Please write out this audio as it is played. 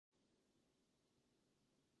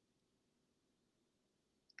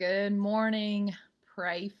Good morning.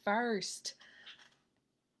 Pray first.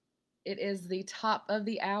 It is the top of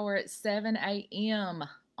the hour at 7 a.m.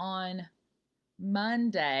 on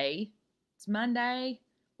Monday. It's Monday,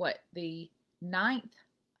 the 9th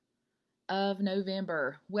of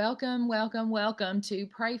November. Welcome to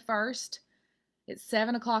Pray First. It's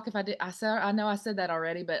 7 o'clock. I know I said that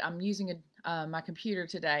already, but I'm using my computer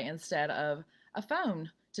today instead of a phone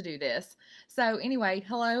to do this. So anyway,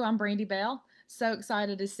 hello, I'm Brandy Bell. So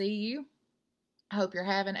excited to see you. I hope you're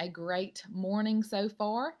having a great morning so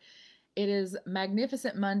far. It is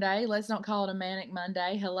Magnificent Monday. Let's not call it a Manic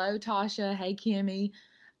Monday. Hello, Tasha. Hey, Kimmy.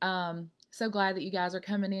 So glad that you guys are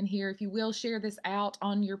coming in here. If you will, share this out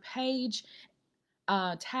on your page.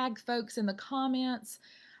 Tag folks in the comments.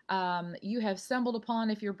 You have stumbled upon,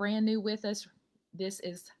 if you're brand new with us, this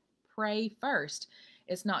is Pray First.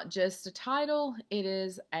 It's not just a title. It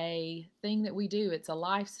is a thing that we do. It's a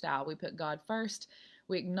lifestyle. We put God first.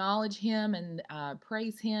 We acknowledge Him and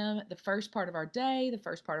praise Him the first part of our day, the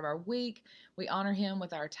first part of our week. We honor Him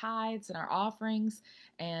with our tithes and our offerings,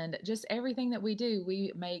 and just everything that we do,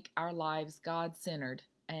 we make our lives God-centered.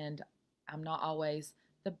 And I'm not always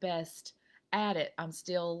the best at it. I'm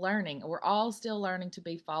still learning. We're all still learning to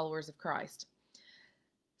be followers of Christ.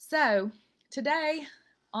 So today,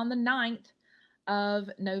 on the 9th of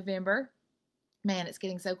November, man, it's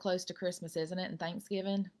getting so close to Christmas, isn't it? And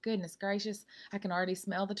Thanksgiving. Goodness gracious, I can already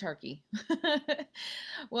smell the turkey.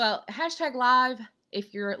 Well, hashtag live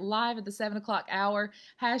if you're live at the 7 o'clock hour.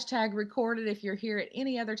 Hashtag recorded if you're here at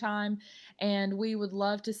any other time. And we would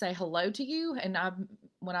love to say hello to you. And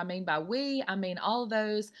when I mean by we, I mean all of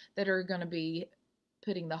those that are going to be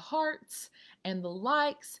putting the hearts and the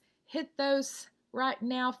likes. Hit those right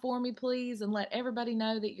now for me, please, and let everybody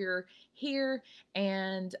know that you're here,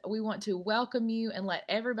 and we want to welcome you and let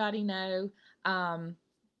everybody know that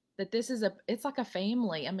it's like a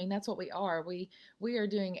family. I mean, that's what we are. We are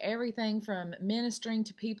doing everything from ministering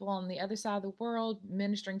to people on the other side of the world,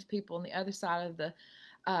 ministering to people on the other side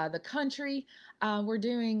of the country. We're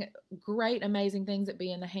doing great, amazing things that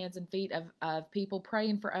be in the hands and feet of people,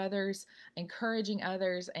 praying for others, encouraging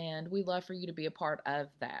others, and we love for you to be a part of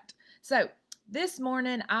that. So this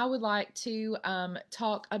morning, I would like to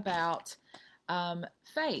talk about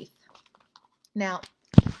faith. Now,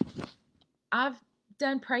 I've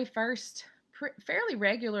done Pray First fairly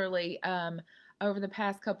regularly over the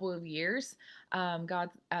past couple of years. God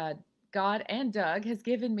and Doug has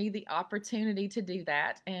given me the opportunity to do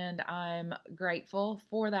that, and I'm grateful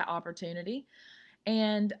for that opportunity.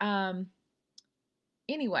 And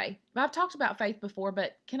anyway, I've talked about faith before,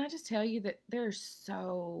 but can I just tell you that there's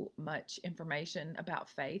so much information about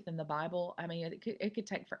faith in the Bible? I mean, it could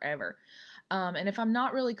take forever. And if I'm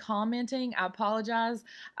not really commenting, I apologize.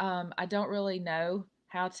 I don't really know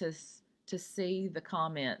how to see the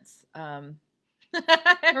comments.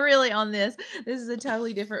 Really on this. This is a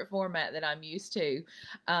totally different format that I'm used to.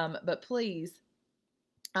 But please,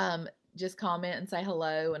 just comment and say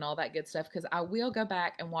hello and all that good stuff, because I will go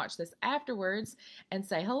back and watch this afterwards and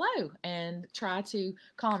say hello and try to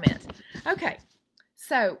comment. Okay,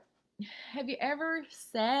 so have you ever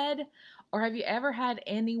said, or have you ever had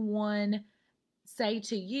anyone say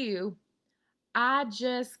to you, I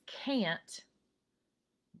just can't,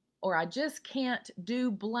 or I just can't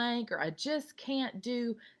do blank, or I just can't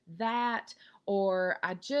do that, or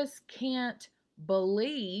I just can't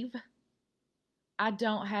believe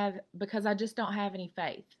because I just don't have any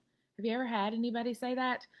faith? Have you ever had anybody say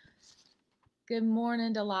that? Good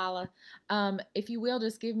morning, Delilah. If you will,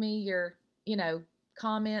 just give me your,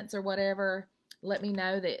 comments or whatever. Let me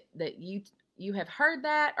know that you have heard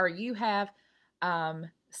that, or you have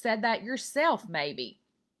said that yourself, maybe.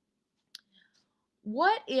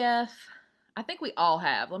 What if, I think we all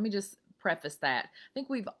have, let me just preface that. I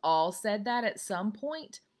think we've all said that at some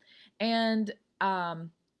point. And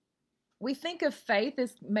we think of faith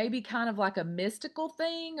as maybe kind of like a mystical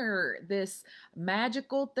thing or this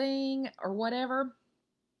magical thing or whatever.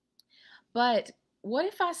 But what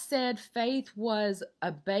if I said faith was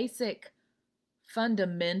a basic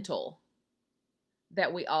fundamental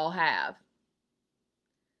that we all have?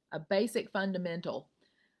 A basic fundamental.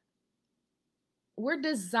 We're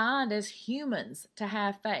designed as humans to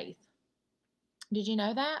have faith. Did you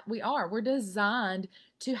know that? We are. We're designed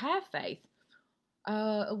to have faith.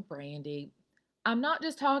 Oh, Brandy, I'm not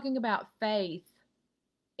just talking about faith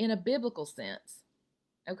in a biblical sense,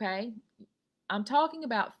 okay? I'm talking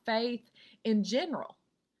about faith in general,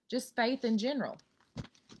 just faith in general.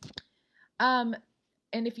 And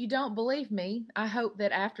if you don't believe me, I hope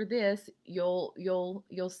that after this you'll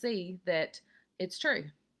see that it's true.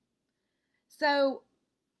 So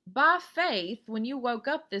By faith, when you woke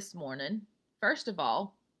up this morning, first of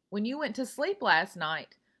all, when you went to sleep last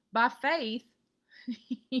night, by faith,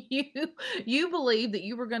 you you believed that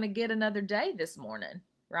you were going to get another day this morning,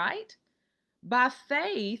 right? By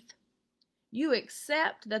faith, you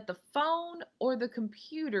accept that the phone or the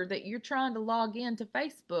computer that you're trying to log into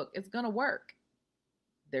Facebook is going to work.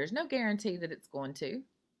 There's no guarantee that it's going to.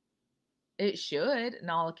 It should, in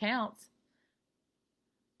all accounts.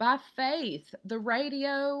 By faith, the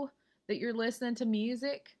radio that you're listening to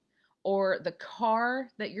music or the car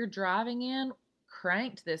that you're driving in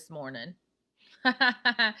cranked this morning.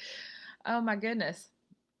 Oh my goodness.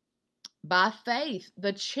 By faith,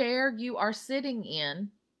 the chair you are sitting in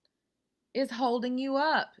is holding you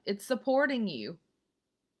up. It's supporting you.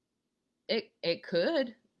 It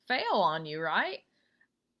could fail on you, right?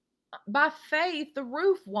 By faith, the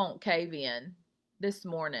roof won't cave in this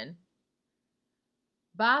morning.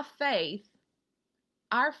 By faith,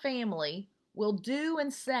 our family will do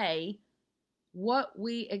and say what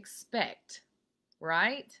we expect,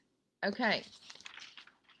 right? Okay.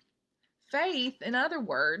 Faith, in other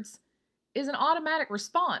words, is an automatic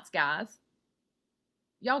response, guys.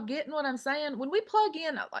 Y'all getting what I'm saying? When we plug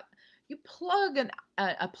in, like you plug an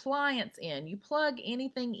appliance in, you plug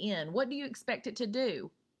anything in, what do you expect it to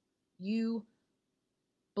do? You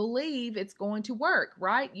believe it's going to work,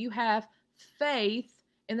 right? You have faith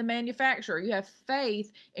in the manufacturer. You have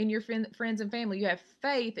faith in your friends and family. You have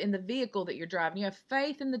faith in the vehicle that you're driving. You have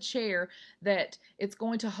faith in the chair that it's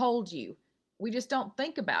going to hold you. We just don't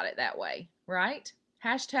think about it that way, right?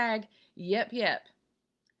 Hashtag, yep.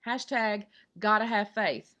 Hashtag, gotta have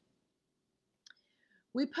faith.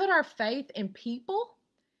 We put our faith in people.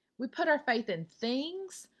 We put our faith in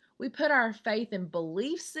things. We put our faith in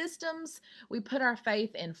belief systems. We put our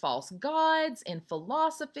faith in false gods, in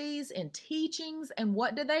philosophies, in teachings. And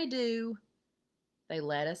what do? They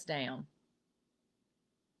let us down.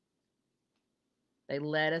 They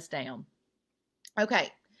let us down.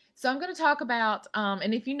 Okay, so I'm going to talk about,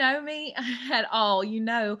 and if you know me at all, you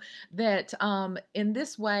know that in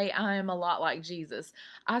this way, I am a lot like Jesus.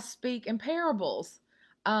 I speak in parables.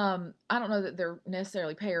 I don't know that they're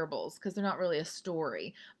necessarily parables because they're not really a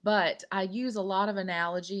story, but I use a lot of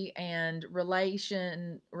analogy and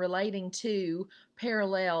relating to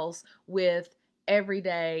parallels with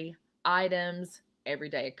everyday items,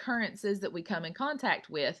 everyday occurrences that we come in contact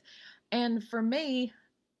with. And for me,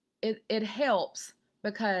 it helps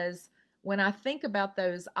because when I think about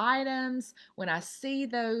those items, when I see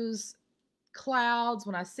those clouds,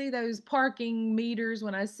 when I see those parking meters,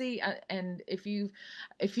 when I see and if you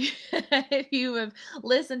if you have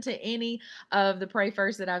listened to any of the Pray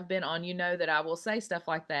First that I've been on, you know that I will say stuff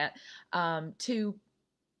like that to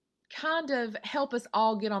kind of help us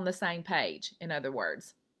all get on the same page, in other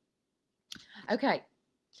words. Okay.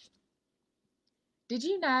 Did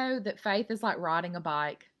you know that faith is like riding a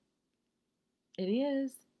bike? It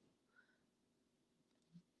is.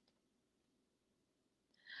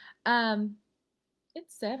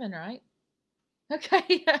 It's 7, right?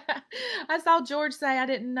 Okay. I saw George say I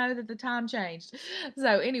didn't know that the time changed.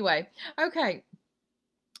 So anyway, okay.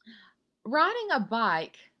 Riding a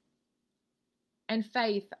bike and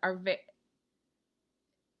faith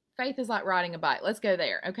faith is like riding a bike. Let's go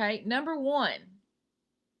there, okay? Number 1,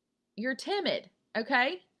 you're timid,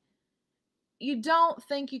 okay? You don't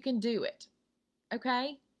think you can do it,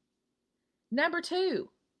 okay? Number 2,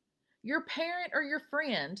 your parent or your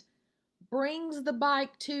friend brings the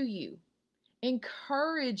bike to you,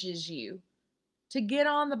 encourages you to get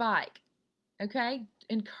on the bike, okay?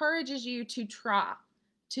 Encourages you to try,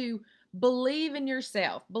 to believe in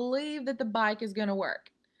yourself, believe that the bike is going to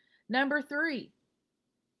work. Number 3,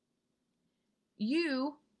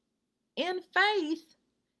 you, in faith,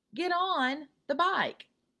 get on the bike,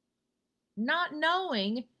 not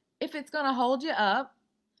knowing if it's going to hold you up,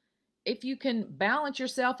 if you can balance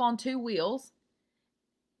yourself on 2 wheels,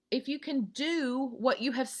 if you can do what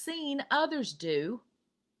you have seen others do,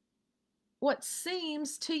 what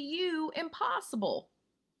seems to you impossible.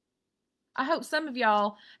 I hope some of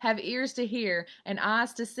y'all have ears to hear and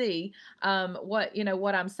eyes to see what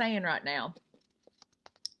I'm saying right now.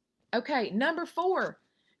 Okay, number 4,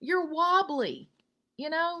 you're wobbly.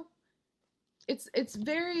 It's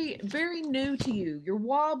very, very new to you. You're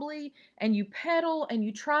wobbly and you pedal and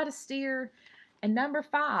you try to steer. And number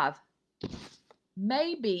 5,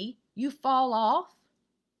 maybe you fall off.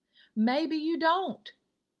 Maybe you don't.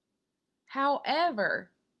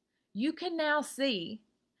 However, you can now see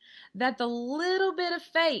that the little bit of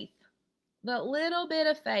faith,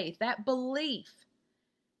 that belief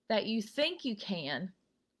that you think you can,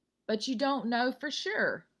 but you don't know for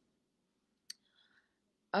sure,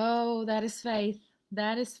 Oh, that is faith.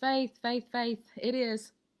 That is faith, faith, faith. It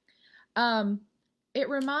is. Um, it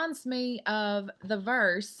reminds me of the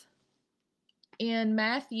verse in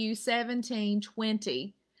Matthew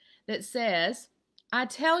 17:20 that says, I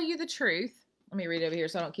tell you the truth. Let me read over here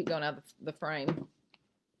so I don't keep going out of the frame.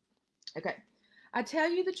 Okay. I tell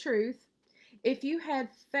you the truth. If you had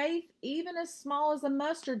faith even as small as a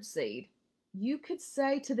mustard seed, you could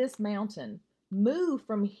say to this mountain, move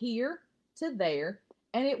from here to there,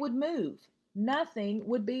 and it would move. Nothing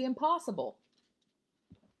would be impossible.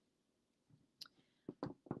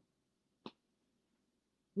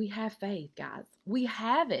 We have faith, guys. We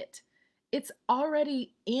have it. It's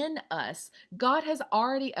already in us. God has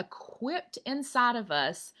already equipped inside of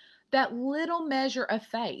us that little measure of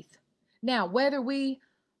faith. Now, whether we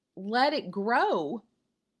let it grow,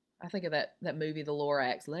 I think of that movie, The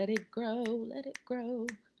Lorax. Let it grow, let it grow.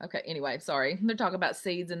 Okay, anyway, sorry. They're talking about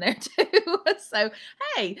seeds in there too. So,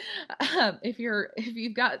 hey, if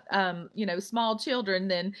you've got small children,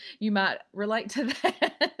 then you might relate to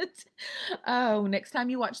that. Oh, next time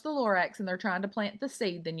you watch The Lorax and they're trying to plant the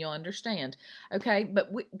seed, then you'll understand. Okay,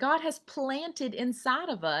 but God has planted inside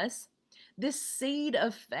of us this seed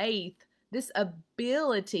of faith, this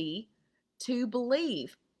ability to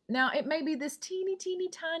believe. Now, it may be this teeny, teeny,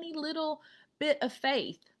 tiny little bit of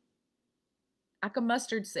faith, like a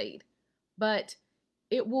mustard seed, but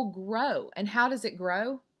it will grow. And how does it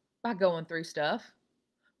grow? By going through stuff,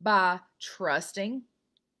 by trusting,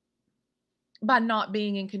 by not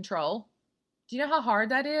being in control. Do you know how hard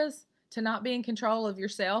that is? To not be in control of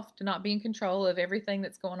yourself, to not be in control of everything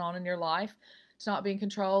that's going on in your life, to not be in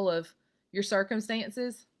control of your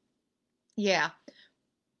circumstances. Yeah,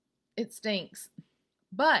 it stinks.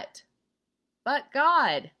 But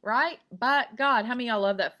God, right? But God. How many of y'all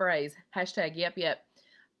love that phrase? Hashtag, yep.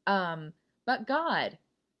 But God,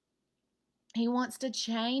 He wants to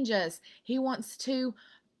change us. He wants to,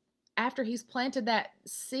 after He's planted that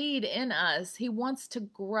seed in us, He wants to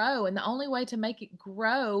grow. And the only way to make it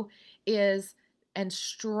grow is, and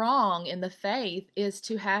strong in the faith, is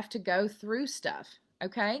to have to go through stuff.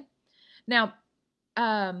 Okay? Now,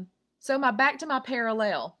 so back to my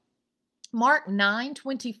parallel. Mark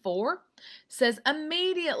 9:24 says,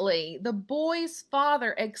 immediately the boy's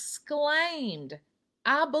father exclaimed,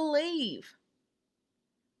 I believe.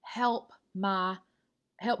 Help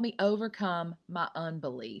me overcome my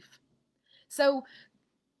unbelief. So,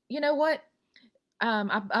 you know what?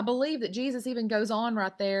 I believe that Jesus even goes on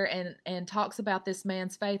right there and talks about this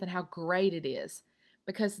man's faith and how great it is.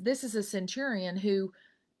 Because this is a centurion who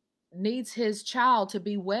needs his child to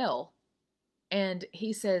be well. And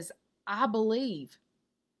he says, I believe,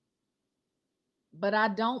 but I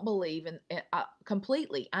don't believe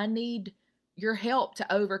completely. I need your help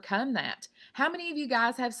to overcome that. How many of you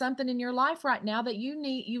guys have something in your life right now that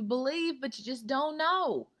you believe, but you just don't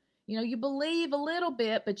know? You believe a little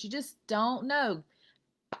bit, but you just don't know.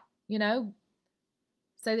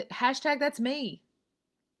 Say hashtag that's me.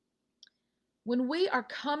 When we are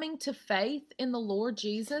coming to faith in the Lord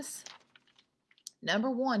Jesus, number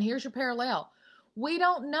one, here's your parallel. We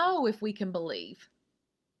don't know if we can believe.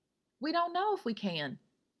 We don't know if we can.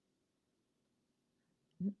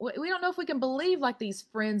 We don't know if we can believe like these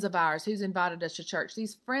friends of ours who's invited us to church,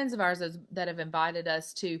 these friends of ours that have invited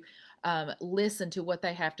us to listen to what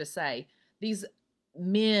they have to say, these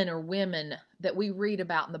men or women that we read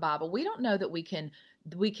about in the Bible. We don't know that we can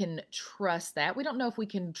trust that. We don't know if we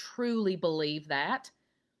can truly believe that.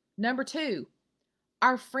 Number two,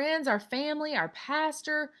 our friends, our family, our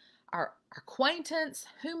pastor, our acquaintance,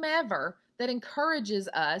 whomever that encourages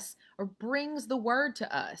us or brings the word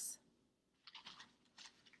to us.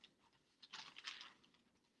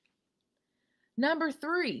 Number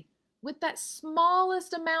three, with that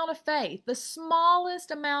smallest amount of faith, the smallest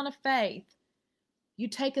amount of faith, you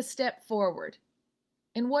take a step forward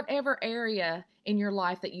in whatever area in your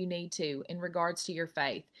life that you need to in regards to your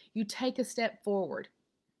faith. You take a step forward.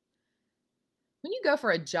 When you go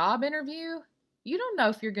for a job interview, you don't know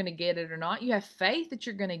if you're going to get it or not. You have faith that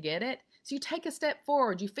you're going to get it. So you take a step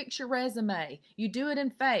forward. You fix your resume. You do it in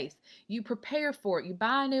faith. You prepare for it. You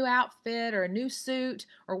buy a new outfit or a new suit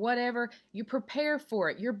or whatever. You prepare for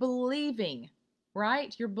it. You're believing,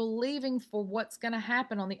 right? You're believing for what's going to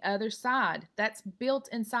happen on the other side. That's built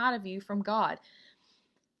inside of you from God.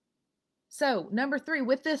 So, number three,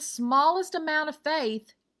 with this smallest amount of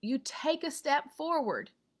faith, you take a step forward.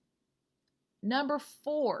 Number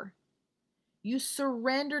four, you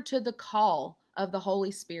surrender to the call of the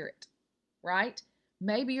Holy Spirit, right?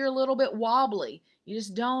 Maybe you're a little bit wobbly. You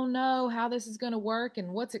just don't know how this is going to work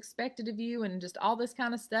and what's expected of you and just all this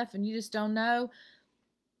kind of stuff, and you just don't know.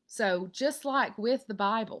 So just like with the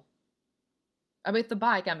Bible, with the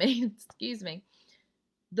bike, excuse me,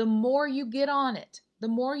 the more you get on it, the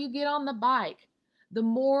more you get on the bike, the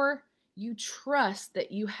more you trust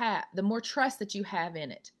that you have, the more trust that you have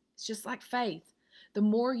in it. It's just like faith. The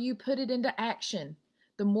more you put it into action,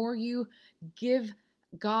 the more you give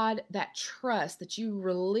God that trust, that you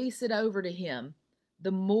release it over to Him,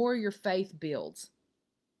 the more your faith builds.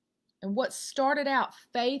 And what started out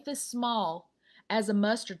faith as small as a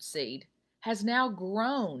mustard seed has now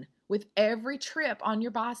grown with every trip on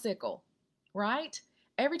your bicycle, right?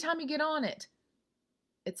 Every time you get on it,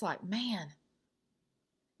 it's like, man,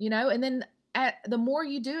 and then the more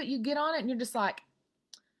you do it, you get on it and you're just like,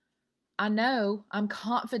 I know, I'm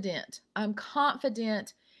confident. I'm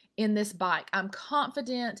confident in this bike. I'm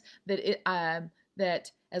confident that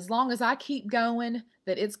that as long as I keep going,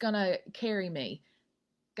 that it's going to carry me.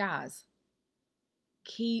 Guys,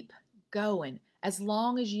 keep going. As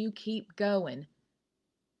long as you keep going,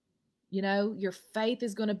 your faith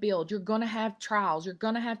is going to build. You're going to have trials. You're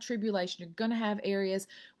going to have tribulation. You're going to have areas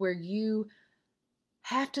where you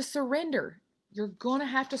have to surrender. You're going to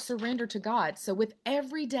have to surrender to God. So with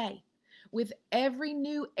every day, with every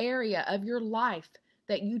new area of your life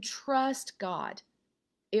that you trust God,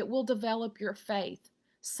 it will develop your faith.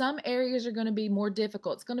 Some areas are going to be more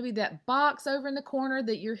difficult. It's going to be that box over in the corner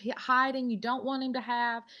that you're hiding. You don't want Him to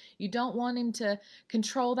have. You don't want Him to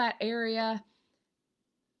control that area.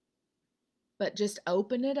 But just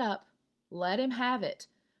open it up. Let Him have it.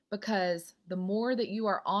 Because the more that you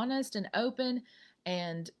are honest and open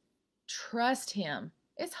and trust Him,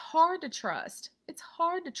 it's hard to trust. It's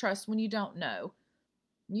hard to trust when you don't know.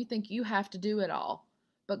 You think you have to do it all.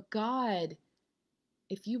 But God,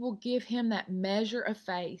 if you will give Him that measure of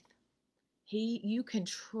faith, you can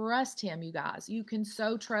trust Him, you guys. You can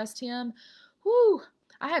so trust Him. Whew,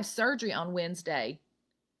 I have surgery on Wednesday,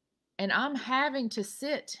 and I'm having to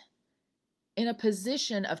sit in a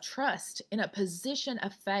position of trust, in a position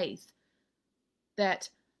of faith, that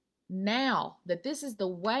now that this is the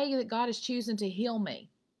way that God is choosing to heal me.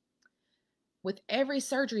 With every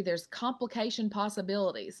surgery, there's complication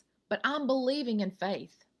possibilities, but I'm believing in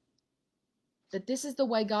faith that this is the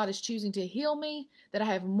way God is choosing to heal me, that I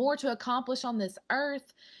have more to accomplish on this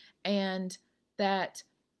earth, and that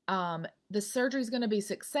the surgery is going to be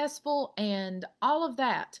successful, and all of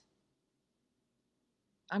that.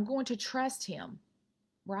 I'm going to trust Him,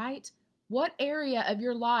 right? What area of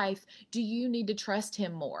your life do you need to trust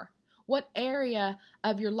Him more? What area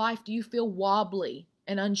of your life do you feel wobbly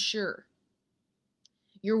and unsure?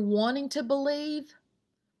 You're wanting to believe,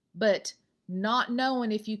 but not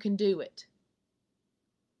knowing if you can do it.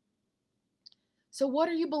 So what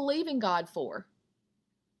are you believing God for?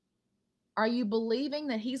 Are you believing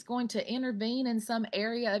that He's going to intervene in some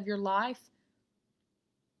area of your life?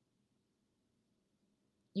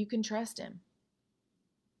 You can trust Him.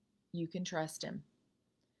 You can trust Him.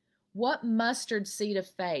 What mustard seed of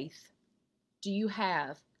faith do you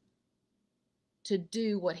have to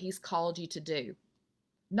do what He's called you to do?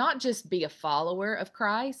 Not just be a follower of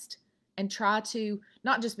Christ and try to,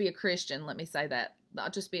 not just be a Christian, let me say that.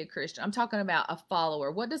 Not just be a Christian. I'm talking about a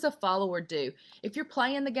follower. What does a follower do? If you're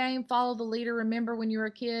playing the game, follow the leader. Remember when you were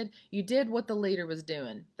a kid, you did what the leader was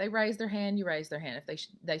doing. They raised their hand, you raised their hand. If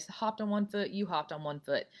they hopped on one foot, you hopped on one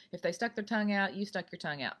foot. If they stuck their tongue out, you stuck your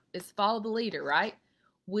tongue out. It's follow the leader, right?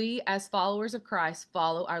 We, as followers of Christ,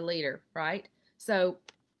 follow our leader, right? So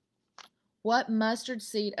what mustard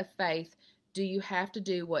seed of faith do you have to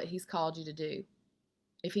do what He's called you to do?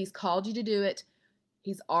 If He's called you to do it,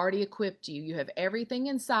 He's already equipped you. You have everything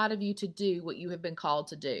inside of you to do what you have been called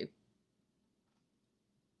to do.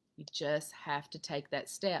 You just have to take that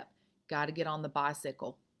step. Got to get on the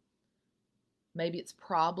bicycle. Maybe it's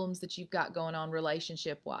problems that you've got going on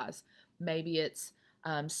relationship-wise. Maybe it's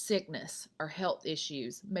sickness or health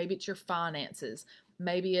issues. Maybe it's your finances.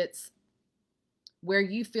 Maybe it's where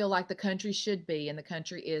you feel like the country should be and the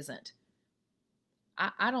country isn't.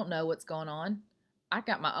 I don't know what's going on. I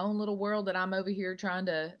got my own little world that I'm over here trying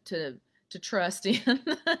to trust in.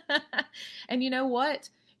 And you know what?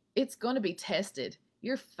 It's going to be tested.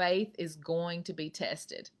 Your faith is going to be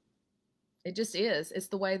tested. It just is. It's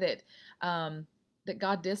the way that that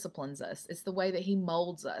God disciplines us. It's the way that He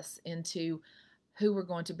molds us into who we're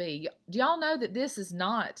going to be. Do y'all know that this is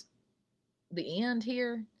not the end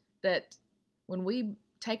here? That when we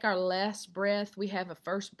take our last breath, we have a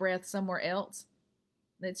first breath somewhere else?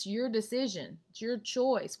 It's your decision. It's your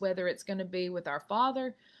choice whether it's going to be with our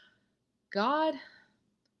Father, God,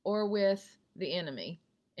 or with the enemy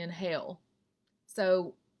in hell.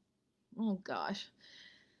 So, oh gosh.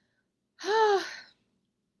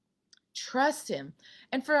 Trust him.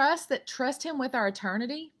 And for us that trust him with our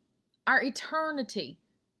eternity,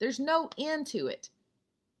 there's no end to it.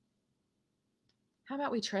 How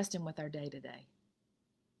about we trust him with our day to day?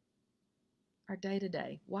 Our day to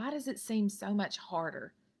day. Why does it seem so much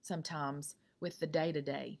harder sometimes with the day to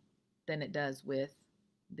day than it does with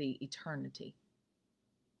the eternity?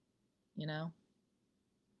 You know?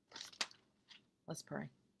 Let's pray.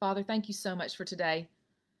 Father, thank you so much for today.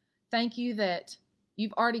 Thank you that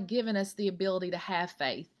you've already given us the ability to have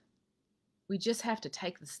faith. We just have to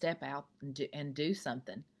take the step out and do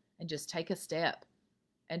something, and just take a step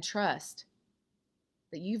and trust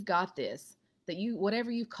that you've got this, that whatever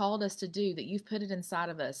you've called us to do, that you've put it inside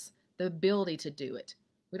of us, the ability to do it.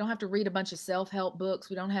 We don't have to read a bunch of self-help books.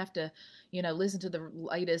 We don't have to, listen to the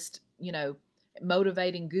latest,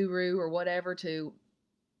 motivating guru or whatever to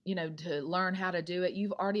learn how to do it.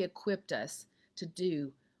 You've already equipped us to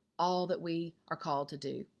do all that we are called to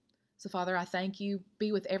do. So, Father, I thank you.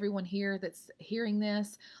 Be with everyone here that's hearing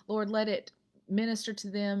this. Lord, let it minister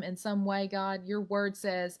to them in some way, God. Your word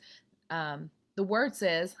says, the word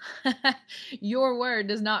says, your word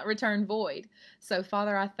does not return void. So,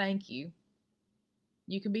 Father, I thank you.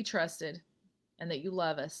 You can be trusted and that you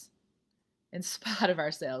love us in spite of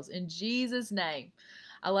ourselves. In Jesus' name,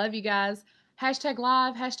 I love you guys. Hashtag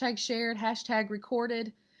live, hashtag shared, hashtag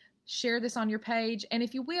recorded. Share this on your page. And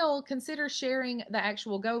if you will, consider sharing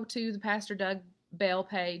go to the Pastor Doug Bell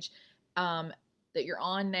page that you're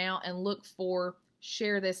on now and look for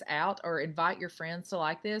share this out or invite your friends to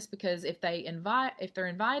like this, because if they're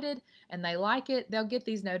invited and they like it, they'll get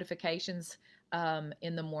these notifications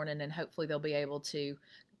in the morning, and hopefully they'll be able to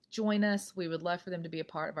join us. We would love for them to be a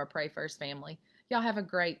part of our Pray First family. Y'all have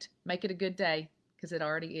make it a good day, because it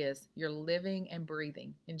already is. You're living and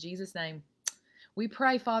breathing. In Jesus' name, we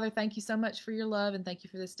pray, Father. Thank you so much for your love, and thank you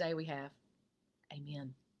for this day we have.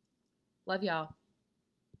 Amen. Love y'all.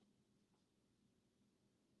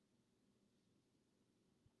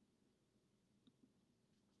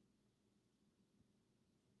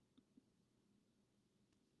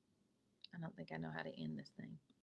 I don't think I know how to end this thing.